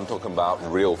fado, man. I'm talking about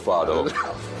real fado.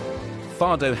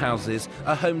 Fado houses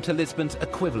are home to Lisbon's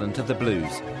equivalent of the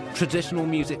blues, traditional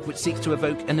music which seeks to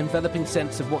evoke an enveloping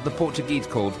sense of what the Portuguese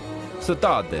called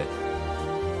saudade.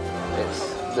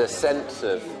 It's the sense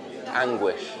of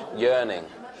anguish, yearning,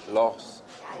 loss,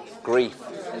 grief.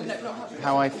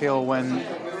 How I feel when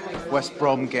West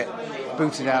Brom get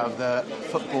booted out of the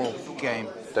football game.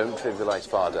 Don't trivialise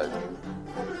fado.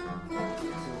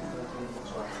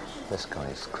 This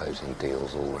guy's closing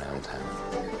deals all around town.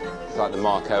 It's like the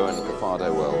Mark Owen of the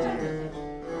fado world.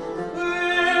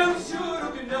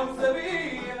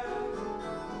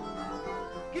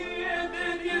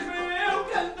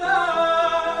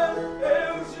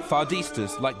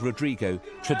 Fadistas like Rodrigo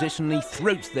traditionally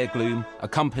throat their gloom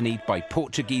accompanied by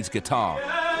Portuguese guitar.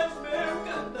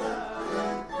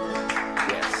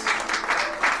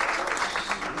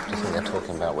 I think they're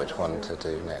talking about which one to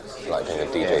do next, like doing a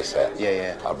DJ set.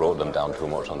 Yeah. I brought them down too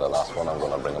much on the last one. I'm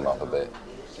going to bring them up a bit.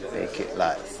 Make it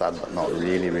like sad, but not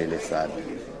really, really sad.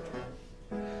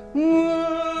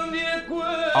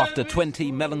 After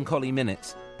 20 melancholy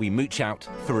minutes, we mooch out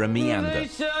for a meander.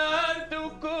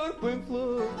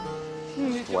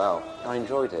 Wow, I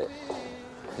enjoyed it.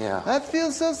 Yeah. I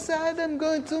feel so sad, I'm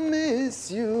going to miss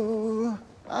you.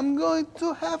 I'm going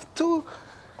to have to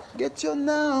get your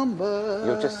number.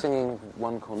 You're just singing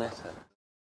one cornetto.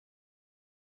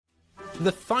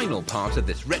 The final part of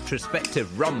this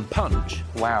retrospective rum punch.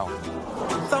 Wow.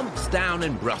 Thumps down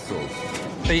in Brussels.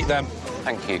 Beat them.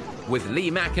 Thank you. With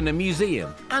Lee Mack in a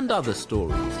museum and other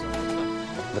stories.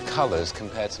 The colours,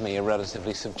 compared to me, are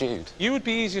relatively subdued. You would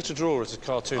be easier to draw as a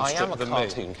cartoon I strip am a than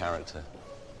cartoon me. character.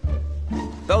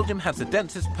 Belgium has the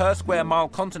densest per square mile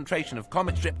concentration of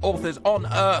comic strip authors on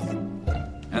Earth.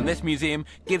 And this museum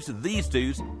gives these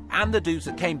dudes, and the dudes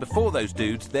that came before those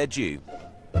dudes, their due.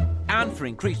 And for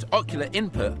increased ocular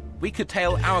input, we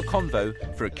curtail our convo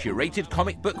for a curated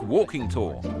comic book walking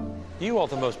tour. You are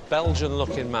the most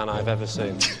Belgian-looking man I've ever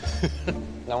seen.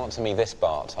 Now answer me this,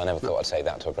 Bart. I never thought I'd say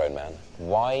that to a grown man.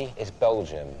 Why is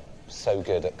Belgium so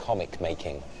good at comic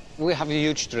making? We have a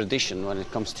huge tradition when it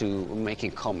comes to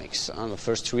making comics. The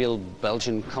first real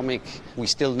Belgian comic we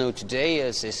still know today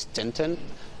is Tintin.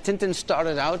 Tintin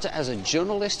started out as a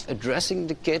journalist addressing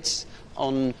the kids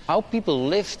on how people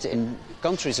lived in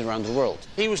countries around the world.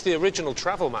 He was the original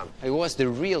travel man. He was the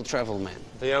real travel man.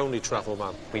 The only travel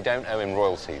man. We don't owe him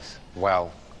royalties.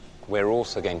 Well, we're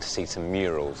also going to see some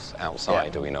murals outside,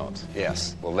 Yeah. do we not?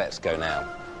 Yes. Well, let's go now.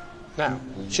 Now?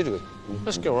 Should we?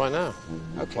 Let's go right now.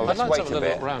 Okay. Well, I'd let's like to wait have a little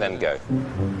bit, look round then it. go.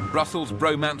 Russell's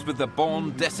bromance with the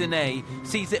bande dessinée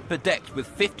sees it bedecked with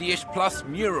 50-ish plus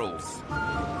murals.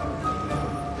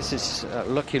 This is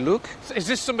Lucky Luke. Is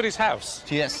this somebody's house?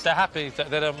 Yes. They're happy,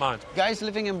 they don't mind. Guys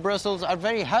living in Brussels are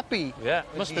very happy. Yeah,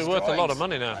 must be these worth a lot drawings. of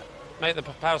money now. Make the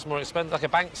house more expensive, like a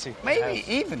Banksy. Maybe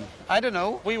even. I don't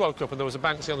know. We woke up and there was a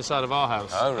Banksy on the side of our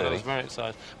house. Oh, And I really? was very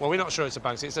excited. Well, we're not sure it's a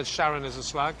Banksy. It said Sharon is a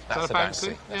slag. Is That's that a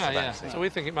Banksy? That's Yeah, a yeah. Banksy. So we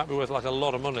think it might be worth like a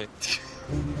lot of money.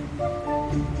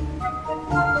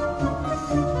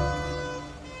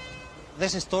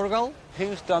 This is Torgal.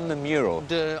 Who's done the mural?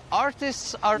 The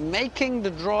artists are making the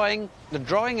drawing. The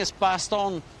drawing is passed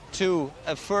on to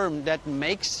a firm that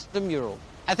makes the mural.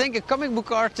 I think a comic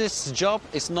book artist's job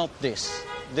is not this.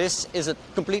 This is a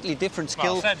completely different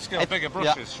skill. Well, same skill, bigger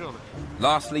brushes, surely.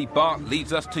 Lastly, Bart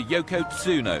leads us to Yoko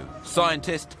Tsuno,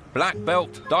 scientist, black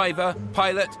belt, diver,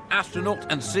 pilot, astronaut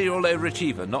and serial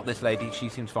overachiever. Not this lady, she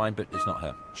seems fine, but it's not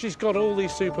her. She's got all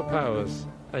these superpowers,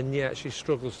 and yet she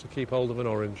struggles to keep hold of an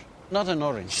orange. Not an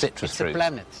orange. Citrus it's fruit. a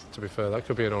planet. To be fair, that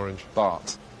could be an orange.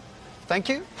 Bart. Thank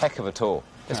you. Heck of a tour.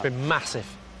 It's been massive.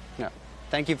 Yeah.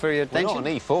 Thank you for your We're attention. not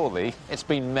an E4, Lee. It's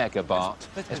been mega, Bart.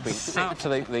 It's been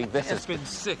absolutely... This It's been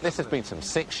sick. This has been some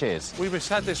sick shiz. We must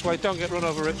head this way. Don't get run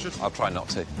over, Richard. I'll try not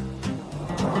to.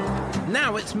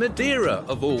 Now it's Madeira,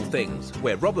 of all things,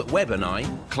 where Robert Webb and I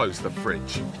Close the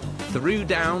fridge. threw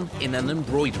down in an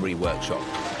embroidery workshop.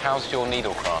 How's your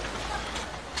needlecraft?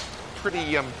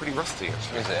 Pretty rusty,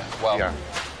 actually. Is it? Well, Yeah.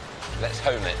 let's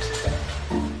hone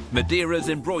it. Madeira's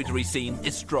embroidery scene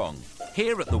is strong.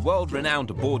 Here at the world-renowned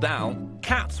Bordal,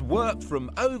 cats worked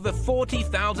from over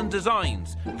 40,000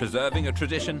 designs, preserving a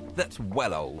tradition that's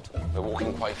well old. We're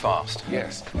walking quite fast.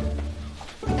 Yes.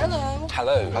 Hello.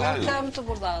 Hello. Welcome to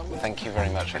Bordal. Thank you very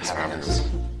much for having us.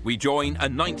 We join a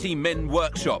 90-men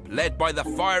workshop led by the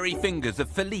fiery fingers of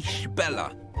Felice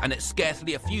Bella, and it's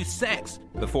scarcely a few secs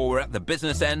before we're at the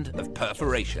business end of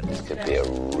perforation. This could be a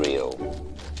real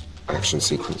Action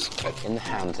sequence. in the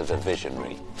hands of a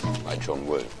visionary like John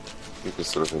Woo. Maybe a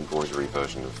sort of embroidery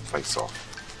version of Face Off.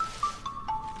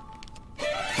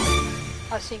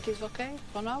 I think it's okay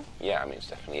for now. Yeah, I mean, it's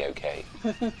definitely okay.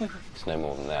 It's no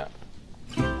more than that.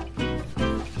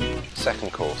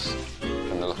 Second course,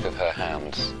 from the look of her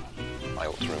hands, I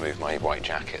ought to remove my white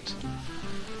jacket.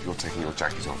 If you're taking your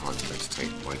jacket off, I'm going to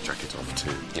take my jacket off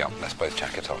too. Yeah, let's both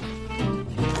jacket off.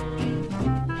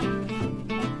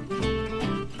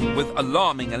 With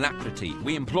alarming alacrity,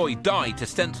 we employ dye to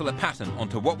stencil a pattern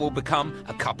onto what will become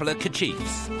a couple of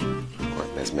kerchiefs.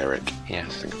 Right, there's Merrick. Yes.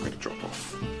 I think I'm going to drop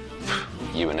off.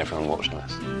 You and everyone watching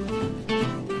us.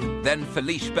 Then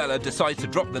Felice Bella decides to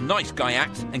drop the nice guy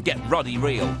act and get ruddy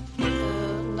real.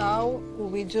 Now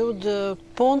we do the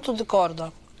ponto de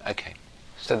corda. Okay,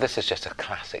 so this is just a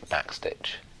classic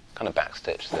backstitch. Kind of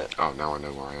backstitch that... Oh, now I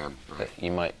know where I am. That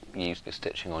you might use the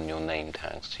stitching on your name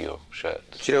tags to your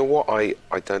shirts. Do you know what? I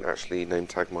don't actually name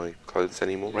tag my clothes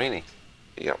anymore. Really?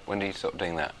 Yep. When did you stop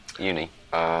doing that? Uni?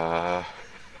 I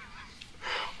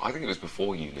think it was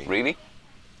before uni. Really?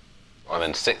 I'm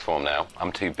in sixth form now.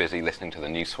 I'm too busy listening to the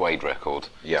new Suede record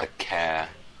to care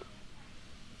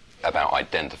about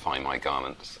identifying my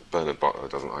garments. Bernard Butler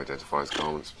doesn't identify his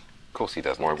garments. Of course he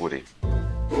doesn't. Why would he?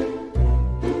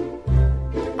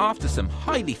 After some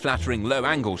highly flattering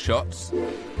low-angle shots,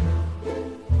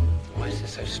 Why is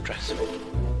this so stressful?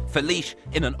 Felice,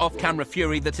 in an off-camera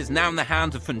fury that is now in the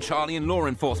hands of Funchalian law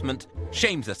enforcement,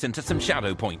 shames us into some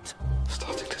shadow point.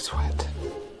 Starting to sweat.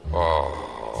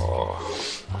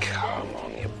 Oh, come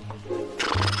on, you...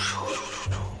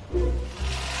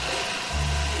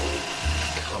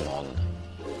 Come on.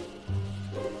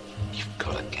 You've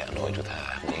got to get annoyed with her,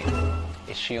 haven't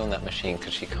you? Is she on that machine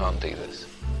because she can't do this?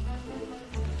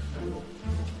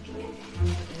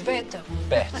 Better.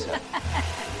 Better.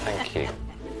 Thank you.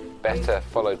 Better,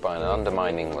 followed by an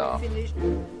undermining laugh.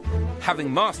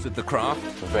 Having mastered the craft...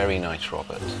 Very nice,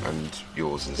 Robert. And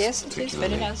yours is Yes, it is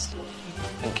very nice.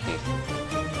 Thank you.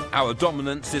 Our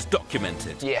dominance is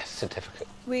documented. Yes, certificate.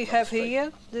 We have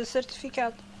here the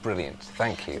certificate. Brilliant,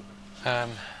 thank you.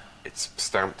 It's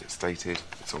stamped, it's dated,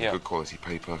 it's on good quality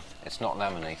paper. It's not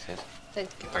laminated. Thank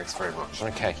you. Thanks very much.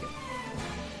 Okay.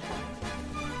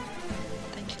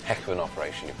 Heck of an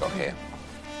operation you've got here.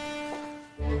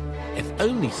 If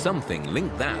only something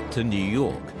linked that to New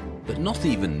York, but not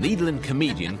even needle and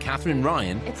comedian Catherine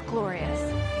Ryan It's glorious.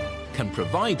 can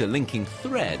provide a linking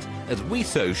thread as we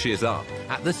sew shiz up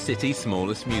at the city's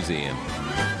smallest museum.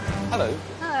 Hello.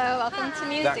 Hello, welcome to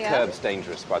museum. That curb's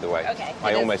dangerous, by the way. Okay.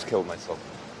 I almost killed myself.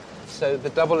 So the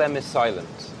double M is silent.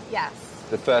 Yes.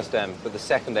 The first M, but the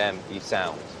second M you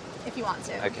sound. if you want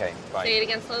to. Okay, fine. Say it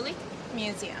again slowly.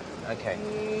 Museum. Okay.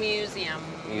 Museum.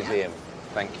 Museum.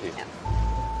 Thank you.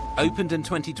 Opened in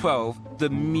 2012, the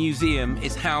museum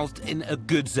is housed in a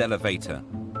goods elevator,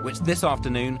 which this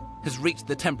afternoon has reached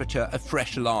the temperature of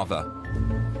fresh lava.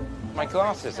 My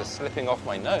glasses are slipping off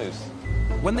my nose.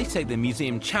 When they say the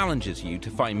museum challenges you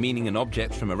to find meaning in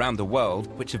objects from around the world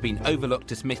which have been overlooked,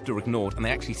 dismissed or ignored, and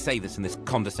they actually say this in this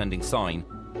condescending sign,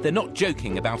 they're not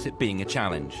joking about it being a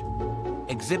challenge.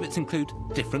 Exhibits include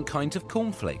different kinds of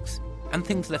cornflakes and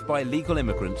things left by illegal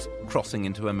immigrants crossing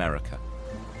into America.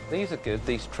 These are good,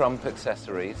 these Trump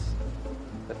accessories.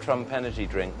 The Trump energy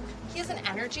drink. He has an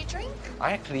energy drink?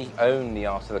 I actually own the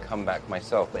Art of the Comeback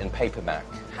myself, but in paperback.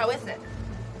 How is it?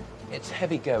 It's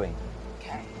heavy going.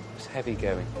 Okay. It's heavy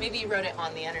going. Maybe you wrote it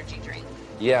on the energy drink.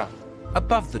 Yeah.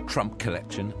 Above the Trump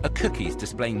collection are cookies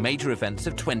displaying major events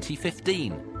of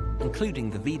 2015, including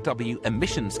the VW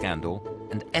emission scandal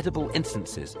and edible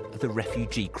instances of the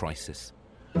refugee crisis.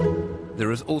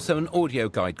 There is also an audio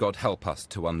guide, God help us,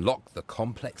 to unlock the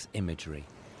complex imagery.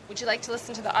 Would you like to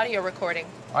listen to the audio recording?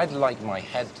 I'd like my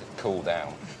head to cool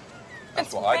down. That's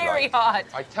It's what I'd very like. hot.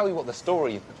 I tell you what the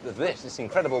story of this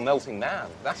incredible melting man.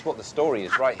 That's what the story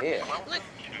is right here. Look.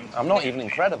 I'm not even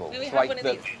incredible. May we It's have like one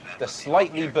of the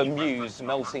slightly bemused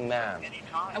melting man.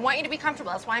 I want you to be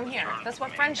comfortable. That's why I'm here. That's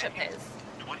what friendship is.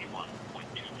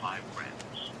 21.25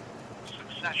 grams.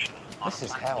 Succession. This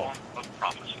is hell.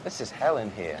 This is hell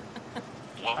in here.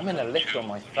 I'm in a lift on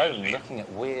my phone looking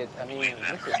at weird... I mean,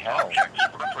 this is hell.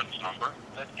 Reference number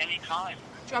at any time.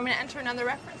 Do you want me to enter another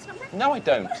reference number? No, I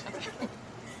don't.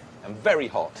 I'm very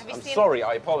hot. Have you I'm seen- sorry,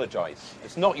 I apologise.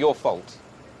 It's not your fault.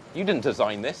 You didn't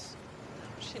design this.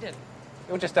 She did.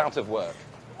 You're just out of work.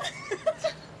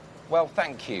 Well,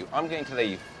 thank you. I'm going to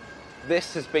leave.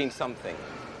 This has been something.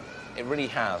 It really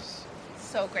has.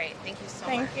 So great. Thank you so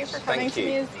much. Thank you for coming Thank to the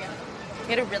you. museum. We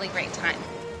had a really great time.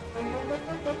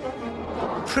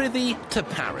 Privy to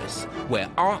Paris, where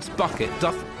Art's bucket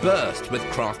doth burst with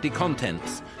crafty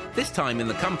contents, this time in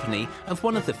the company of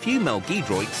one of the few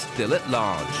Melgidroids still at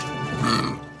large.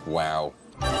 Wow.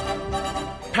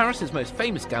 Paris's most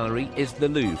famous gallery is the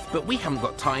Louvre, but we haven't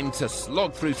got time to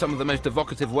slog through some of the most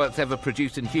evocative works ever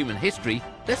produced in human history,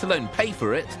 let alone pay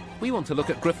for it. We want to look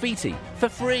at graffiti for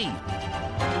free.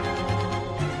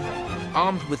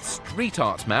 Armed with Street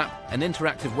Art Map, an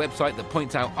interactive website that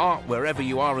points out art wherever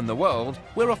you are in the world,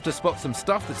 we're off to spot some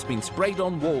stuff that's been sprayed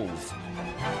on walls.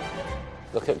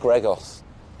 Look at Gregos.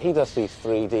 He does these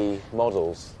 3D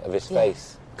models of his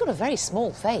face. Got a very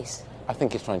small face. I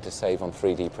think he's trying to save on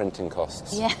 3D printing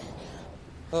costs. Yeah.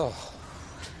 Oh.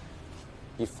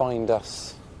 You find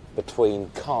us between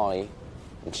Kai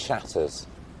and Shatters.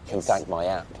 You can thank my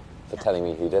app for telling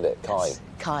me who did it. Kai.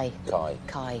 Kai. Kai.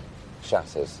 Kai.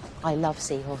 Shatters. I love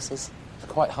seahorses.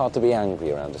 It's quite hard to be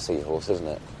angry around a seahorse, isn't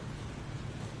it?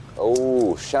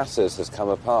 Oh, Shatters has come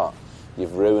apart.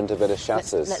 You've ruined a bit of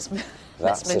Shatters. Let's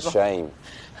That's move a on. shame.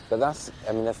 But that's,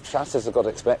 I mean, the Shatters have got to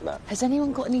expect that. Has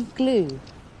anyone got any glue?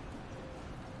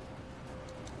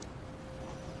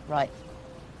 Right.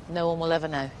 No one will ever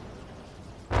know.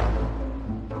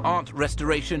 Art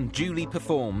restoration duly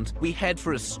performed, we head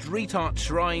for a street art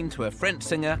shrine to a French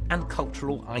singer and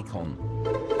cultural icon.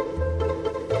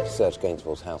 Serge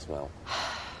Gainsbourg's house, Mel.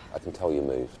 I can tell you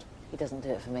moved. He doesn't do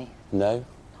it for me. No? Not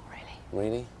really.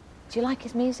 Really? Do you like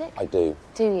his music? I do.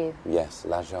 Do you? Yes,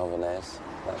 La Javanaise.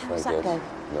 That's How very does that good. go?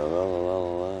 No, no,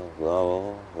 no,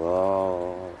 no, no,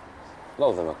 no. A lot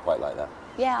of them are quite like that.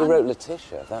 Yeah. He wrote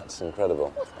Letitia. That's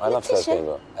incredible. I love Serge Letitia?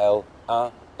 Gainsbourg.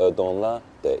 L-A, E dans la,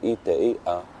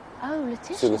 D-I-T-I-A. Oh,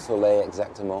 Letitia. Sous le soleil,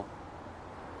 exactement.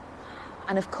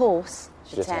 And of course,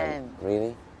 Je t'aime.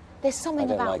 Really? There's something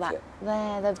I don't about like that it.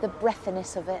 there, the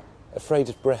breathiness of it. Afraid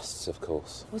of breasts, of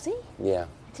course. Was he? Yeah,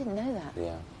 I didn't know that.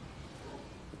 yeah.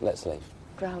 Let's leave.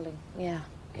 Growling, yeah.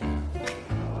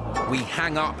 We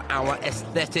hang up our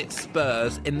aesthetic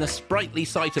spurs in the sprightly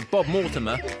sight of Bob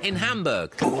Mortimer in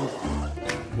Hamburg,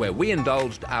 where we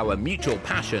indulged our mutual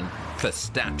passion for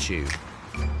statue.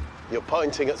 You're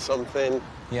pointing at something.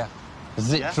 Yeah.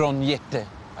 Zitroniette.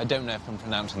 I don't know if I'm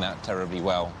pronouncing that terribly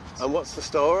well. And what's the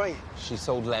story? She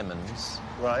sold lemons.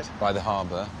 Right. By the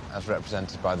harbour, as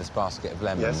represented by this basket of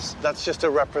lemons. Yes, that's just a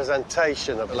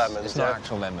representation of lemons. It's not yeah?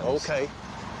 actual lemons. OK.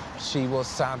 She was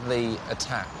sadly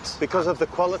attacked. Because of the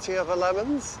quality of her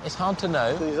lemons? It's hard to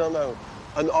know. You don't know.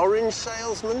 An orange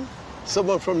salesman?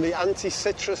 Someone from the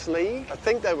Anti-Citrus League? I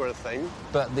think they were a thing.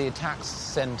 But the attacks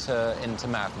sent her into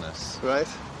madness. Right.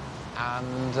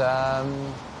 And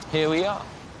here we are.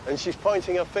 And she's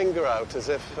pointing her finger out as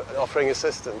if offering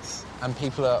assistance. And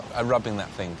people are rubbing that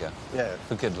finger. Yeah.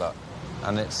 For good luck.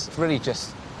 And it's really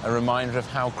just a reminder of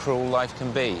how cruel life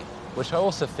can be, which I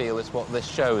also feel is what this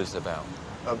show is about.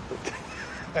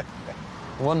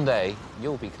 One day,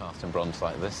 you'll be cast in bronze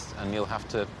like this, and you'll have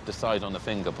to decide on a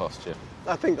finger posture.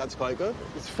 I think that's quite good.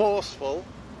 It's forceful.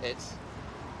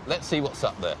 Let's see what's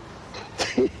up there.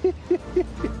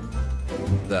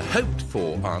 The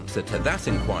hoped-for answer to that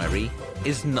inquiry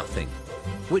is nothing,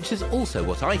 which is also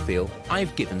what I feel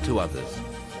I've given to others.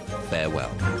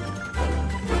 Farewell.